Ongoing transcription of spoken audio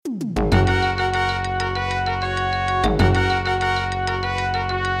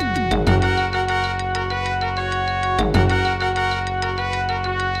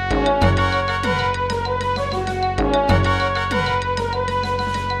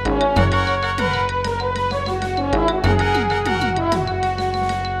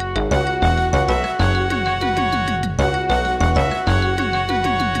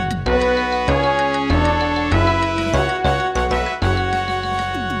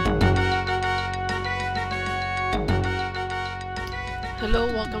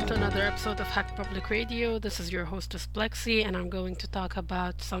another episode of Hack Public Radio. This is your hostess Plexi, and I'm going to talk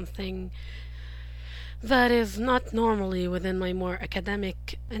about something that is not normally within my more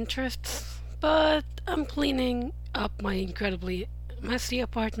academic interests, but I'm cleaning up my incredibly messy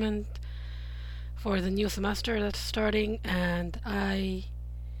apartment for the new semester that's starting, and I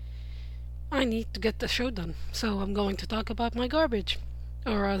need to get the show done. So I'm going to talk about my garbage,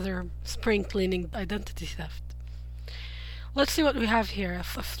 or rather, spring cleaning identity theft. Let's see what we have here. A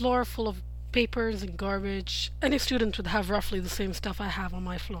floor full of papers and garbage. Any student would have roughly the same stuff I have on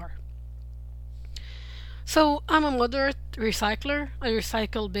my floor. So I'm a moderate recycler. I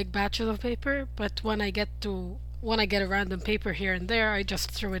recycle big batches of paper, but when I get a random paper here and there, I just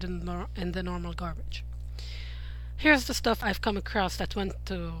throw it in the normal garbage. Here's the stuff I've come across that went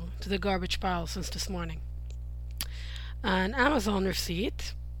to the garbage pile since this morning. An Amazon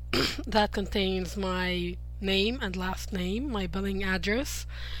receipt that contains my name and last name, my billing address,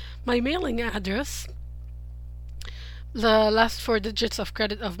 my mailing address, the last 4 digits of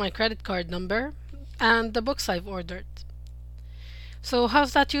my credit card number, and the books I've ordered. So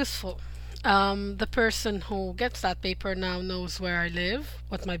how's that useful? The person who gets that paper now knows where I live,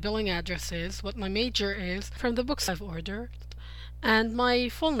 what my billing address is, what my major is from the books I've ordered, and my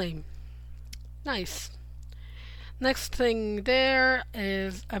full name. Nice. Next thing there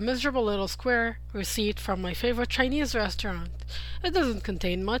is a miserable little square receipt from my favorite Chinese restaurant. It doesn't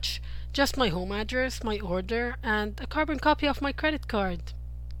contain much, just my home address, my order, and a carbon copy of my credit card.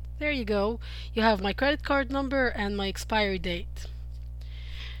 There you go. You have my credit card number and my expiry date.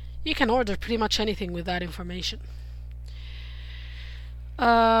 You can order pretty much anything with that information.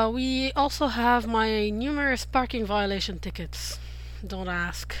 We also have my numerous parking violation tickets. Don't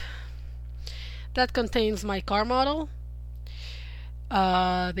ask. That contains my car model,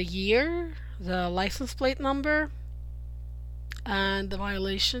 the year, the license plate number, and the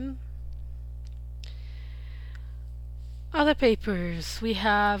violation. Other papers. We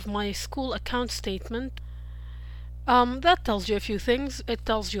have my school account statement. That tells you a few things. It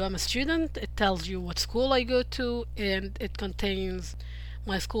tells you I'm a student, it tells you what school I go to, and it contains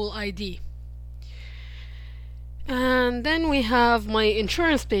my school ID. And then we have my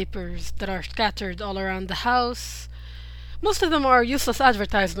insurance papers that are scattered all around the house. Most of them are useless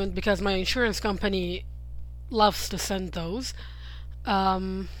advertisement because my insurance company loves to send those.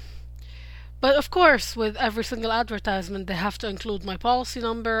 But of course, with every single advertisement, they have to include my policy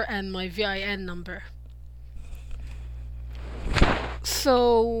number and my VIN number.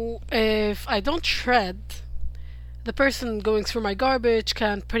 So if I don't shred, the person going through my garbage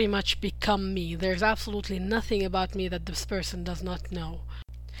can pretty much become me. There's absolutely nothing about me that this person does not know.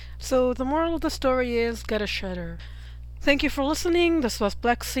 So the moral of the story is get a shredder. Thank you for listening. This was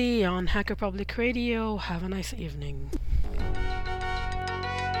Plexi on Hacker Public Radio. Have a nice evening.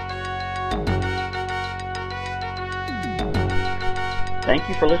 Thank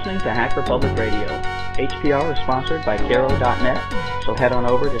you for listening to Hacker Public Radio. HPR is sponsored by Caro.net, so head on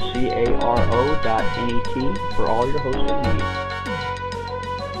over to caro.net for all your hosting needs.